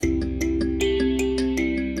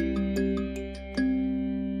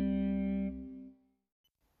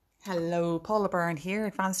Hello, Paula Byrne here,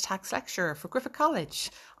 Advanced Tax Lecturer for Griffith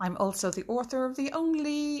College. I'm also the author of the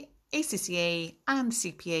only ACCA and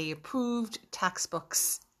CPA approved tax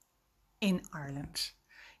books in Ireland.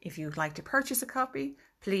 If you'd like to purchase a copy,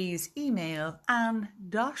 please email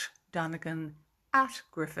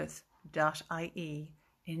ann.donegan@griffith.ie.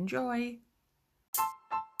 Enjoy!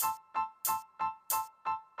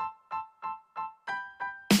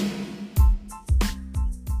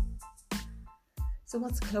 So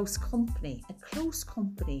what's a close company? A close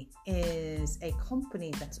company is a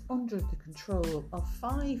company that's under the control of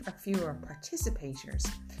 5 or fewer participators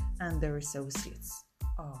and their associates,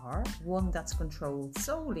 or one that's controlled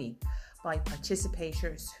solely by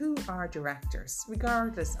participators who are directors,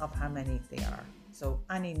 regardless of how many they are. So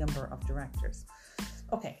any number of directors.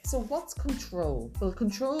 Okay, so what's control? Well,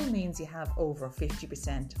 control means you have over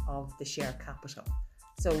 50% of the share capital.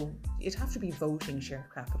 So you'd have to be voting share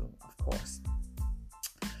capital, of course.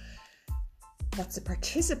 What's a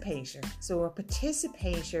participator? So a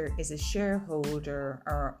participator is a shareholder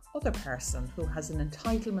or other person who has an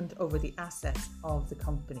entitlement over the assets of the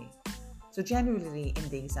company. So generally in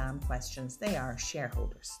the exam questions, they are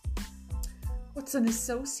shareholders. What's an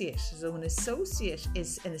associate? So an associate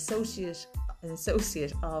is an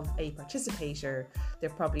associate of a participator.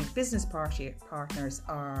 They're probably business partners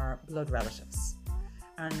or blood relatives.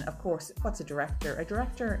 And of course, what's a director? A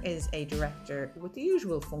director is a director with the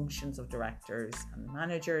usual functions of directors and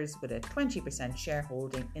managers with a 20%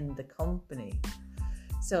 shareholding in the company.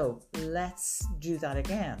 So let's do that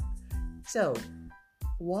again. So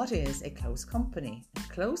what is a close company? A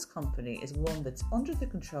close company is one that's under the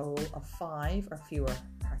control of 5 or fewer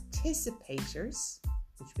participators,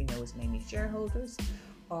 which we know is mainly shareholders,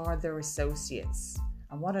 or their associates.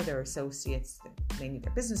 And what are their associates? Mainly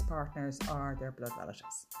their business partners or their blood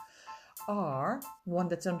relatives. Or one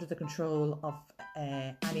that's under the control of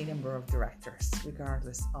any number of directors,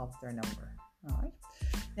 regardless of their number. All right.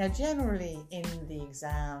 Now, generally in the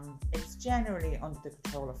exam, it's generally under the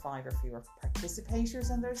control of 5 or fewer participators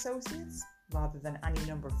and their associates, rather than any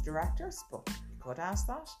number of directors, but you could ask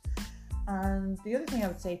that. And the other thing I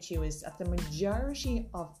would say to you is that the majority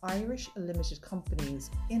of Irish limited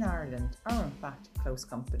companies in Ireland are in fact close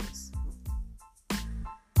companies.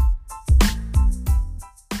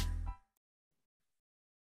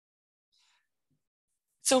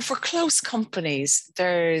 So for close companies,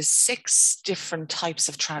 there's 6 different types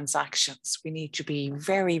of transactions we need to be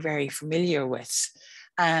very, very familiar with,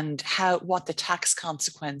 and what the tax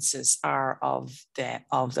consequences are of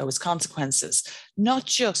those consequences, not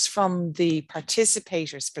just from the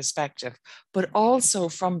participator's perspective, but also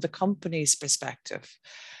from the company's perspective.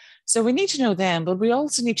 So we need to know them, but we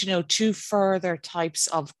also need to know 2 further types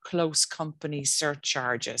of close company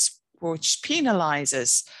surcharges, which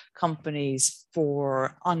penalizes companies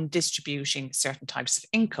for undistributing certain types of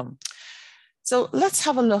income. So let's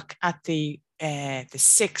have a look at the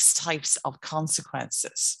 6 types of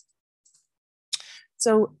consequences.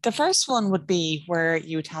 So the first one would be where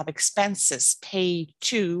you'd have expenses paid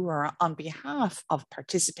to or on behalf of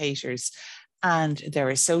participators and their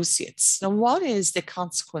associates. Now, what is the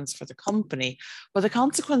consequence for the company? Well, the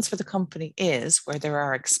consequence for the company is where there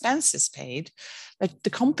are expenses paid, that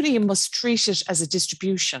the company must treat it as a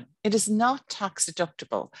distribution. It is not tax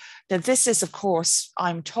deductible. Now, this is, of course,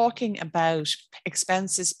 I'm talking about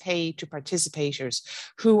expenses paid to participators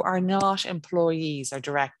who are not employees or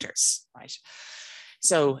directors, right?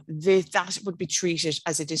 So that would be treated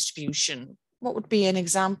as a distribution. What would be an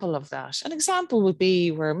example of that? An example would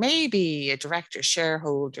be where maybe a director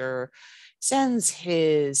shareholder sends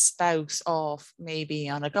his spouse off maybe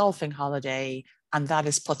on a golfing holiday, and that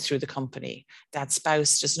is put through the company. That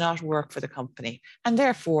spouse does not work for the company, and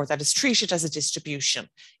therefore that is treated as a distribution.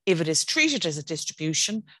 If it is treated as a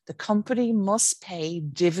distribution, the company must pay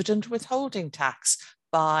dividend withholding tax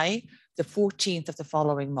by the 14th of the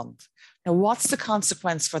following month. Now, what's the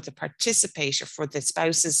consequence for the participator, for the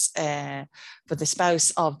spouse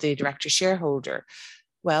of the director shareholder?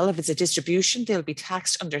 Well, if it's a distribution, they'll be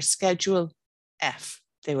taxed under Schedule F.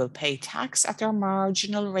 They will pay tax at their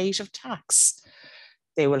marginal rate of tax.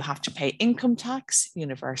 They will have to pay income tax,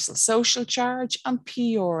 universal social charge, and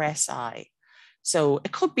PRSI. So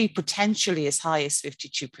it could be potentially as high as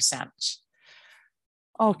 52%.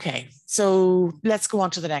 Okay, so let's go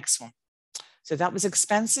on to the next one. So that was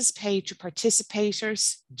expenses paid to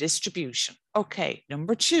participators, distribution. Okay,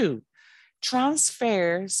 number 2,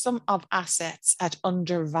 transfer some of assets at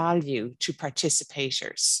undervalue to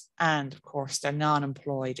participators and, of course, their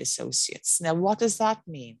non-employed associates. Now, what does that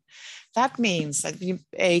mean? That means that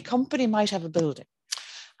a company might have a building,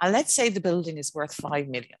 and let's say the building is worth 5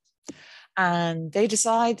 million. And they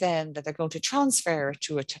decide then that they're going to transfer it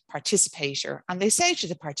to a participator. And they say to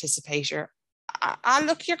the participator,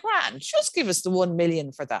 look, you're grand, just give us the 1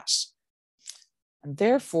 million for that. And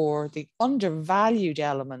therefore, the undervalued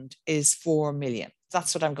element is 4 million.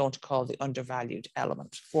 That's what I'm going to call the undervalued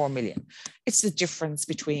element, 4 million. It's the difference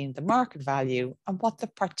between the market value and what the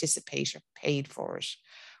participator paid for it,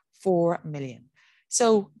 4 million.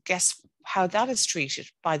 So guess how that is treated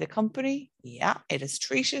by the company? Yeah, it is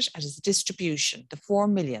treated as a distribution, the 4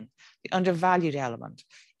 million, the undervalued element.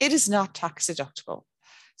 It is not tax deductible.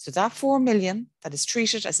 So that 4 million that is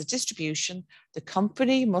treated as a distribution, the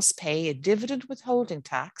company must pay a dividend withholding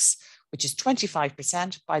tax, which is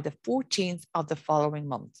 25% by the 14th of the following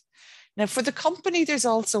month. Now, for the company, there's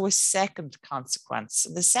also a second consequence.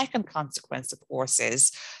 And the second consequence, of course,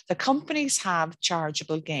 is the companies have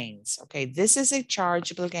chargeable gains. Okay, this is a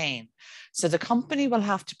chargeable gain. So the company will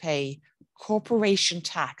have to pay corporation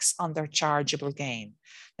tax on their chargeable gain.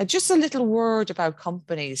 Now, just a little word about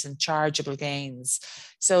companies and chargeable gains.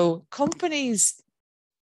 So companies,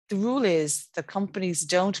 the rule is that companies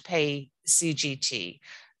don't pay CGT.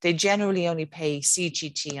 They generally only pay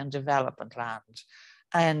CGT on development land.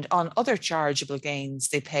 And on other chargeable gains,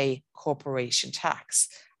 they pay corporation tax.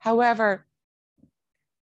 However,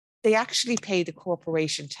 they actually pay the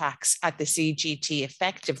corporation tax at the CGT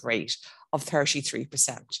effective rate of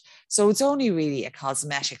 33%. So it's only really a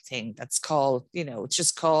cosmetic thing that's called, it's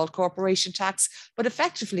just called corporation tax, but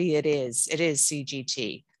effectively it is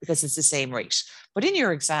CGT because it's the same rate. But in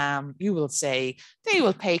your exam, you will say they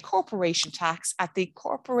will pay corporation tax at the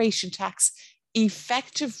corporation tax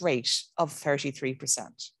effective rate of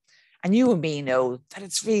 33%. And you and me know that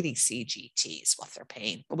it's really CGT is what they're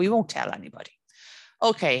paying, but we won't tell anybody.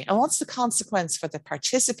 Okay, and what's the consequence for the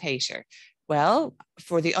participator? Well,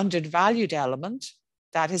 for the undervalued element,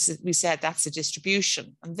 that is, we said that's a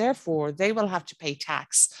distribution, and therefore they will have to pay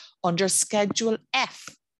tax under Schedule F,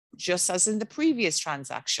 just as in the previous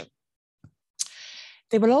transaction.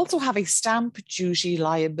 They will also have a stamp duty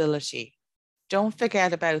liability. Don't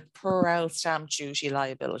forget about per hour stamp duty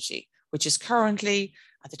liability, which is currently,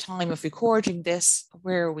 at the time of recording this,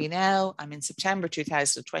 where are we now? I'm in September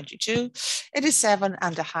 2022. It is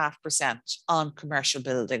 7.5% on commercial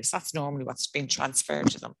buildings. That's normally what's been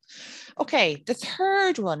transferred to them. Okay, the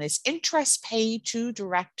third one is interest paid to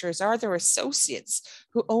directors or their associates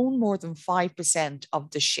who own more than 5%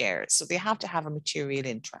 of the shares. So they have to have a material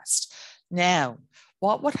interest. Now,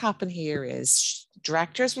 what would happen here is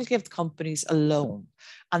directors will give the companies a loan,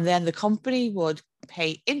 and then the company would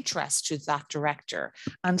pay interest to that director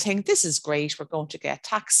and think, this is great, we're going to get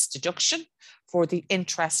tax deduction for the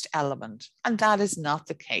interest element. And that is not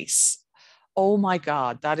the case. Oh my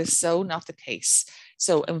God, that is so not the case.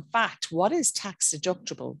 So in fact, what is tax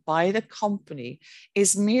deductible by the company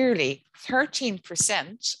is merely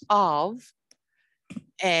 13% of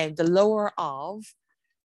the lower of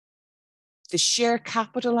the share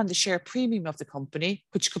capital and the share premium of the company,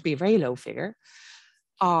 which could be a very low figure,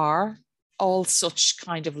 are all such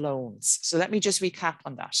kind of loans. So let me just recap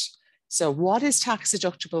on that. So what is tax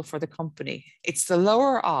deductible for the company? It's the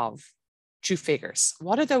lower of two figures.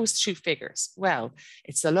 What are those two figures? Well,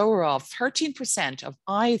 it's the lower of 13% of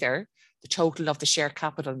either the total of the share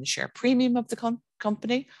capital and the share premium of the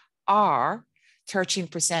company, or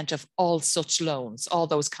 13% of all such loans, all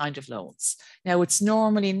those kind of loans. Now, it's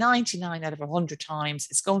normally 99 out of 100 times,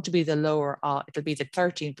 it's going to be the lower, it'll be the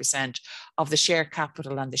 13% of the share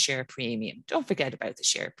capital and the share premium. Don't forget about the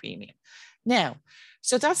share premium. Now,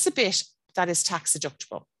 so that's the bit that is tax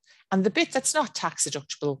deductible. And the bit that's not tax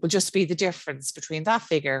deductible will just be the difference between that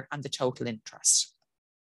figure and the total interest.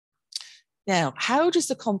 Now, how does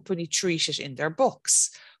the company treat it in their books?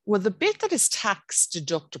 Well, the bit that is tax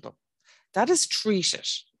deductible, that is treated,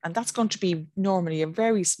 and that's going to be normally a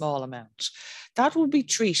very small amount. That will be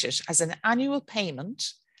treated as an annual payment,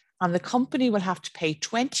 and the company will have to pay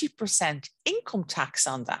 20% income tax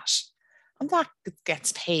on that. And that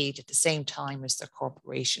gets paid at the same time as their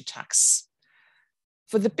corporation tax.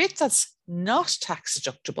 For the bit that's not tax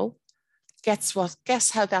deductible,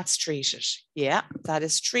 guess how that's treated? Yeah, that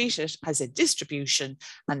is treated as a distribution,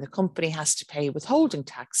 and the company has to pay withholding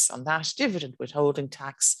tax on that, dividend withholding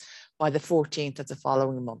tax, by the 14th of the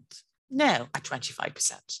following month. Now at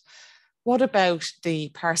 25%. What about the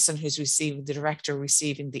person who's receiving, the director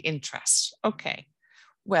receiving the interest? Okay,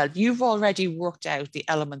 well, you've already worked out the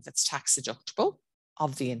element that's tax deductible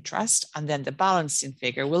of the interest, and then the balancing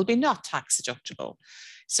figure will be not tax deductible.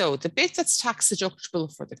 So the bit that's tax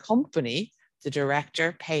deductible for the company, the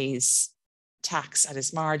director pays tax at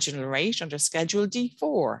his marginal rate under Schedule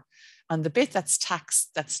D4. And the bit that's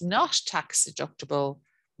not tax deductible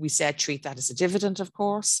we said treat that as a dividend, of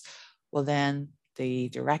course. Well, then the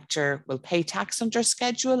director will pay tax under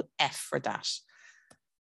Schedule F for that.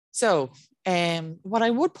 So what I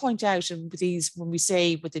would point out in these, when we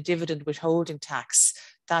say with the dividend withholding tax,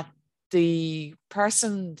 that the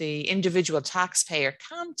person, the individual taxpayer,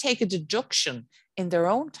 can take a deduction in their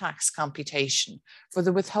own tax computation for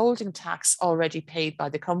the withholding tax already paid by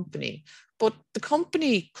the company. But the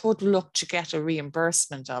company could look to get a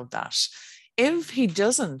reimbursement of that. If he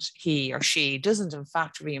or she doesn't in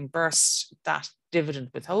fact reimburse that dividend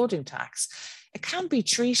withholding tax, it can be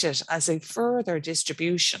treated as a further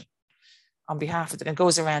distribution on behalf of it, and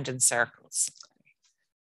goes around in circles.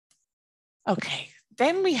 Okay,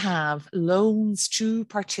 then we have loans to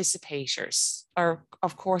participators, or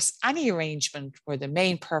of course, any arrangement where the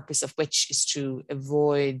main purpose of which is to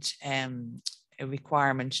avoid a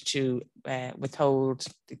requirement to withhold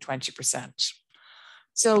the 20%.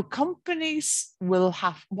 So companies will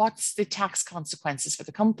have, what's the tax consequences for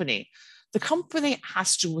the company? The company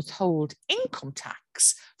has to withhold income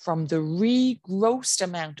tax from the regrossed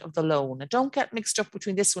amount of the loan. And don't get mixed up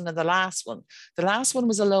between this one and the last one. The last one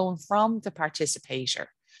was a loan from the participator.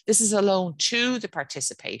 This is a loan to the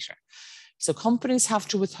participator. So companies have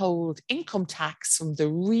to withhold income tax from the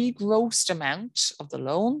regrossed amount of the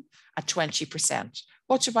loan at 20%.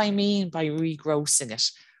 What do I mean by regrossing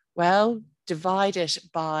it? Well, divide it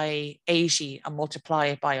by 80 and multiply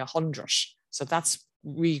it by 100. So that's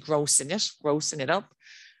regrossing it, grossing it up.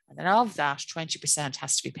 And then of that, 20%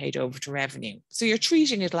 has to be paid over to revenue. So you're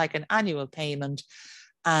treating it like an annual payment,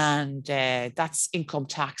 and that's income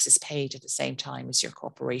tax is paid at the same time as your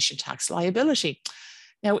corporation tax liability.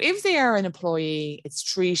 Now, if they are an employee, it's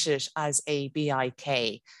treated as a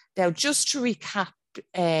BIK. Now, just to recap,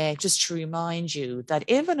 just to remind you that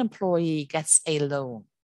if an employee gets a loan,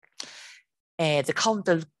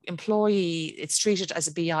 the employee, it's treated as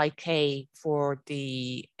a BIK for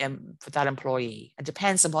that employee. It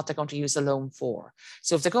depends on what they're going to use the loan for.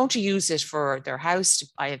 So if they're going to use it for their house, to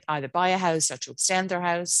either buy a house or to extend their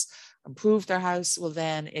house, improve their house, well,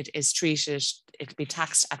 then it is treated, it'll be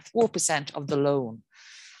taxed at 4% of the loan.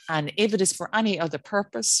 And if it is for any other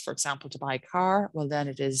purpose, for example, to buy a car, well,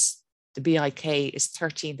 then the BIK is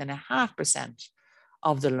 13.5%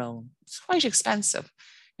 of the loan. It's quite expensive.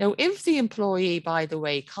 Now, if the employee, by the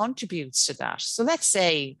way, contributes to that, so let's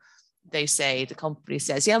say the company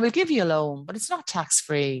says, yeah, we'll give you a loan, but it's not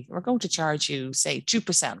tax-free. We're going to charge you, say,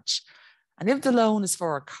 2%. And if the loan is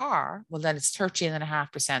for a car, well, then it's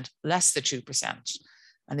 13.5% less the 2%.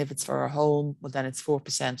 And if it's for a home, well, then it's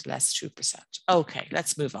 4% less 2%. Okay,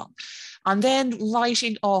 let's move on. And then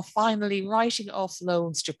finally writing off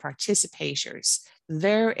loans to participators.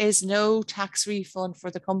 There is no tax refund for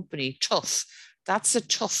the company. Tough. That's a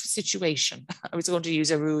tough situation. I was going to use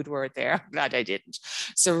a rude word there. I'm glad I didn't.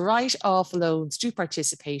 So write off loans to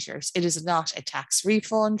participators. It is not a tax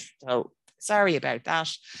refund. So sorry about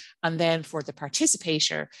that. And then for the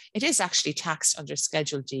participator, it is actually taxed under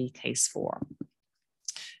Schedule D, Case 4.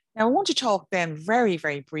 Now, I want to talk then very,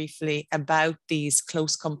 very briefly about these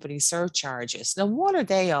close company surcharges. Now, what are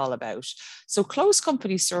they all about? So close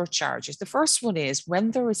company surcharges, the first one is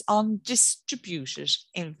when there is undistributed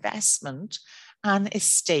investment and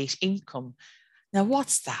estate income. Now,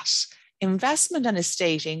 what's that? Investment and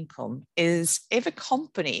estate income is if a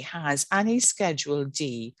company has any Schedule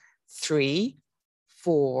D, 3,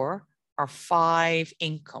 4, or 5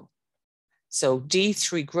 income. So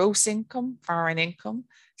D3 gross income, foreign income,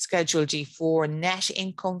 Schedule D4 net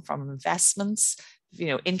income from investments,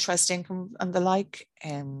 interest income and the like.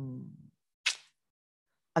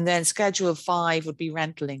 And then Schedule 5 would be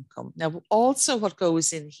rental income. Now, also what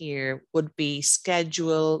goes in here would be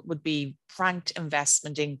franked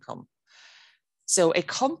investment income. So a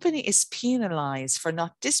company is penalized for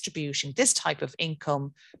not distributing this type of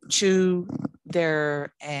income to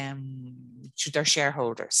their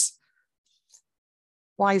shareholders.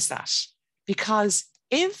 Why is that? Because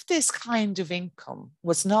if this kind of income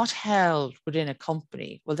was not held within a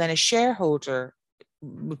company, well, then a shareholder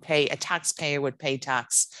would pay, a taxpayer would pay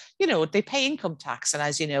tax. They pay income tax. And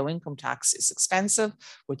as you know, income tax is expensive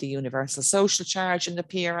with the universal social charge and the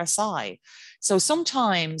PRSI. So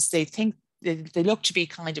sometimes they think, they look to be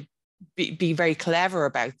be very clever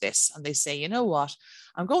about this. And they say, you know what,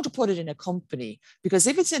 I'm going to put it in a company, because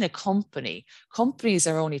if it's in a company, companies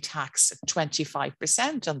are only taxed at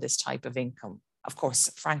 25% on this type of income. Of course,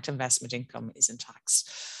 franked investment income isn't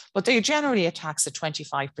taxed, but they generally are taxed at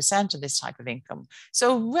 25% on this type of income.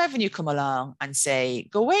 So revenue come along and say,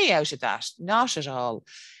 go way out of that, not at all.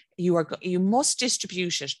 You must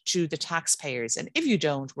distribute it to the taxpayers. And if you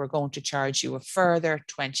don't, we're going to charge you a further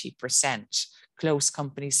 20% close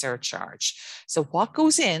company surcharge. So what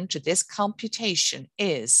goes into this computation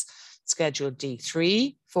is Schedule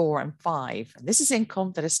D3, 4, and 5. And this is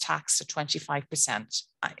income that is taxed at 25%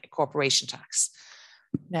 corporation tax.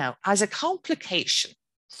 Now, as a complication,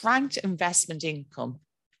 franked investment income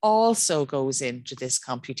also goes into this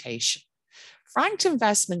computation. Franked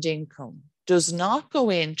investment income does not go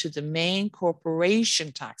into the main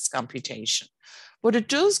corporation tax computation, but it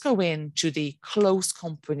does go into the close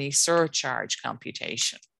company surcharge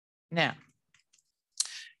computation. Now,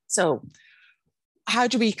 so how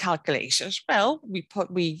do we calculate it? Well,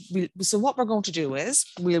 so what we're going to do is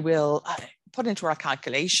we will put into our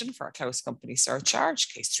calculation for our close company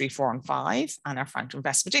surcharge, case 3, 4, and 5, and our franked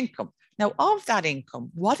investment income. Now, of that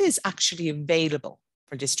income, what is actually available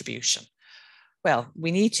for distribution? Well,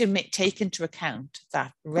 we need to take into account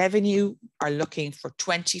that revenue are looking for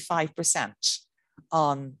 25%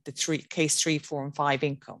 on the case 3, 4, and 5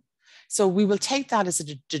 income. So we will take that as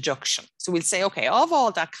a deduction. So we'll say, okay, of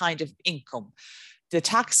all that kind of income, the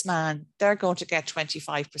taxman, they're going to get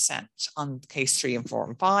 25% on case 3 and 4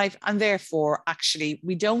 and 5, and therefore, actually,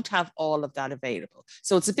 we don't have all of that available.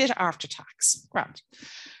 So it's a bit after tax. Right.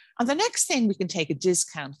 And the next thing we can take a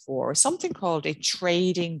discount for is something called a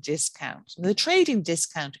trading discount. And the trading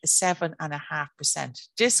discount is 7.5%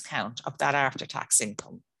 discount of that after tax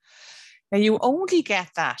income. Now, you only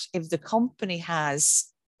get that if the company has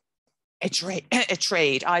a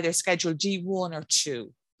trade, either Schedule D1 or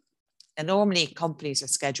 2. And normally companies are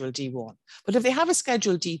Schedule D1, but if they have a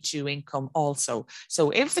Schedule D2 income also,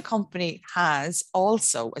 so if the company has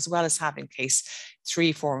also, as well as having case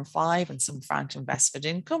 3, 4, and 5 and some franked investment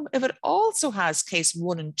income, if it also has case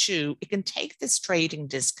 1 and 2, it can take this trading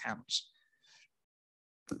discount.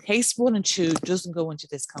 Case 1 and 2 doesn't go into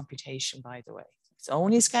this computation, by the way. It's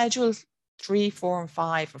only Schedule 3, 4, and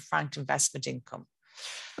 5 of franked investment income.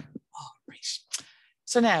 All right.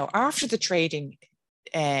 So now, after the trading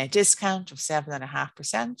discount of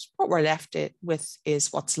 7.5%, what we're left with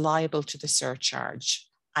is what's liable to the surcharge.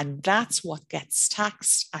 And that's what gets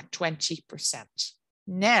taxed at 20%.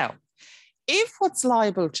 Now, if what's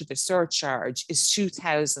liable to the surcharge is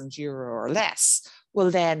 €2,000 or less,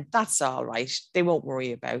 well, then that's all right. They won't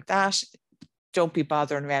worry about that. Don't be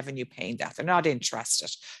bothering revenue paying that. They're not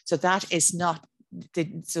interested. So that is not,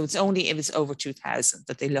 so it's only if it's over 2,000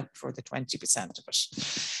 that they look for the 20% of it.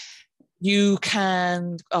 You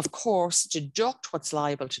can, of course, deduct what's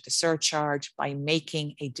liable to the surcharge by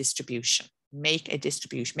making a distribution. Make a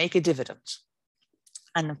distribution, make a dividend.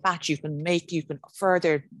 And in fact, you can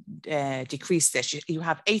further decrease this. You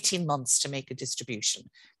have 18 months to make a distribution.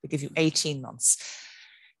 They give you 18 months.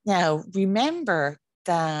 Now, remember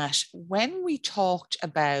that when we talked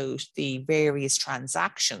about the various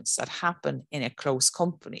transactions that happen in a close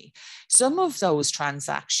company, some of those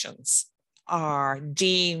transactions are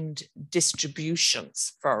deemed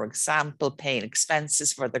distributions, for example, paying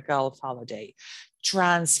expenses for the golf holiday,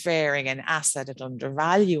 transferring an asset at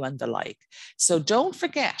undervalue and the like. So don't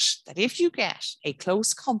forget that if you get a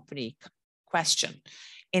close company question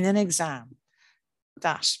in an exam,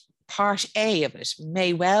 that part A of it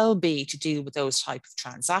may well be to deal with those type of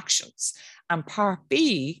transactions, and part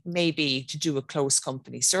B may be to do a close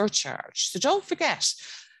company surcharge. So don't forget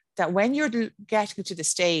that when you're getting to the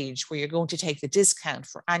stage where you're going to take the discount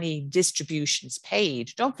for any distributions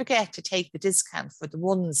paid, don't forget to take the discount for the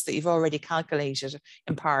ones that you've already calculated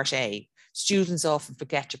in part A. Students often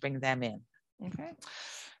forget to bring them in. Okay.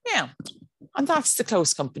 Yeah, and that's the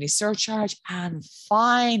close company surcharge. And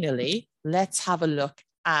finally, let's have a look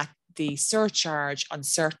at the surcharge on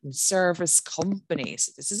certain service companies.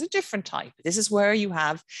 This is a different type. This is where you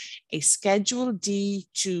have a Schedule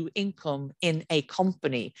D2 income in a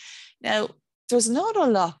company. Now, there's not a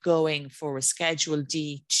lot going for a Schedule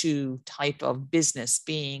D2 type of business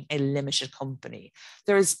being a limited company.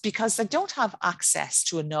 There's because they don't have access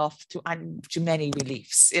to many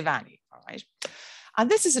reliefs, if any, all right? And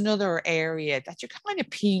this is another area that you're kind of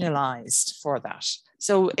penalized for that.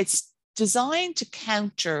 So it's designed to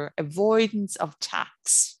counter avoidance of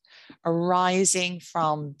tax arising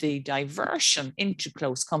from the diversion into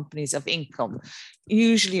close companies of income,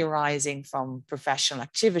 usually arising from professional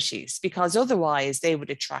activities, because otherwise they would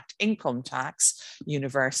attract income tax,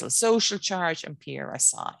 universal social charge, and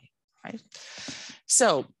PRSI, right?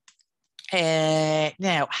 So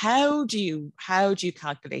now, how do you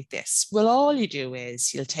calculate this? Well, all you do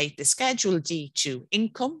is you'll take the Schedule D2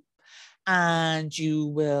 income, and you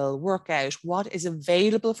will work out what is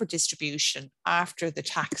available for distribution after the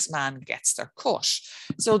taxman gets their cut.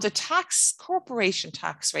 So the corporation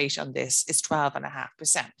tax rate on this is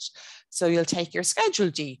 12.5%. So you'll take your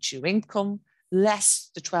Schedule D2 income less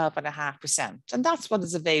the 12.5%. And that's what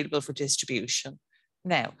is available for distribution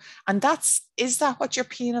now. And is that what you're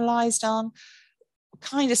penalised on?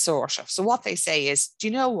 Kind of, sort of. So what they say is, do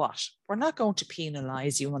you know what? We're not going to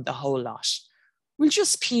penalise you on the whole lot. We'll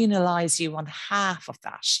just penalise you on half of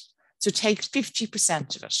that. So take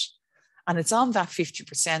 50% of it. And it's on that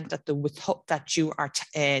 50% that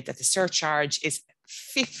that the surcharge is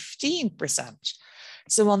 15%.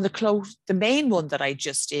 So on the main one that I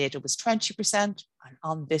just did, it was 20%, and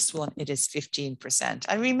on this one it is 15%.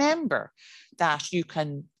 And remember that you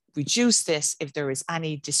can reduce this if there is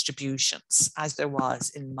any distributions, as there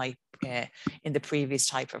was in the previous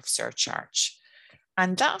type of surcharge.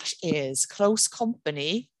 And that is close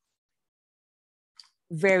company,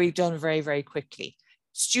 done very, very quickly.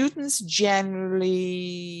 Students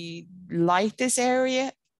generally like this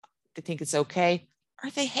area. They think it's okay, or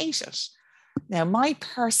they hate it. Now, my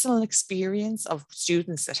personal experience of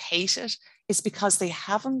students that hate it is because they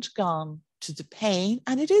haven't gone to the pain,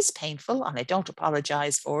 and it is painful, and I don't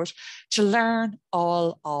apologize for it, to learn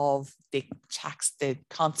all of the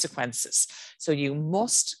consequences. So you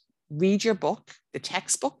must read your book, the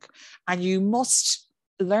textbook, and you must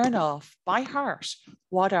learn off by heart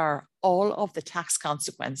what are all of the tax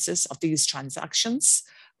consequences of these transactions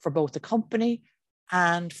for both the company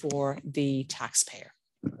and for the taxpayer.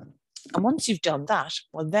 And once you've done that,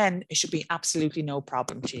 well, then it should be absolutely no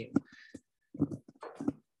problem to you.